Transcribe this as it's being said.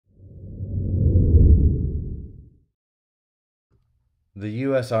The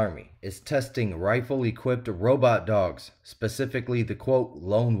U.S. Army is testing rifle-equipped robot dogs, specifically the quote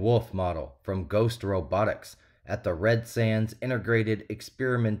lone wolf model from Ghost Robotics, at the Red Sands Integrated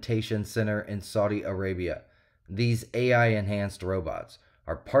Experimentation Center in Saudi Arabia. These AI-enhanced robots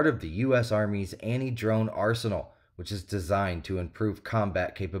are part of the U.S. Army's anti-drone arsenal, which is designed to improve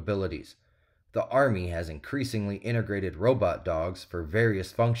combat capabilities. The Army has increasingly integrated robot dogs for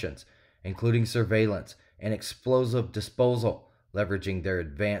various functions, including surveillance and explosive disposal, leveraging their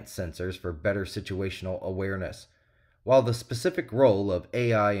advanced sensors for better situational awareness. While the specific role of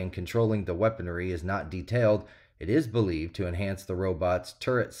AI in controlling the weaponry is not detailed, it is believed to enhance the robot's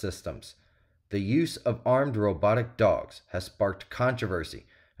turret systems. The use of armed robotic dogs has sparked controversy,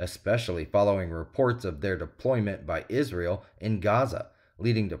 especially following reports of their deployment by Israel in Gaza,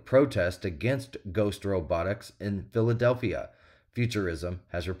 leading to protests against Ghost Robotics in Philadelphia, Futurism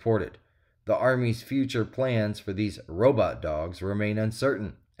has reported. The Army's future plans for these robot dogs remain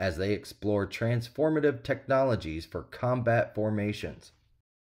uncertain as they explore transformative technologies for combat formations.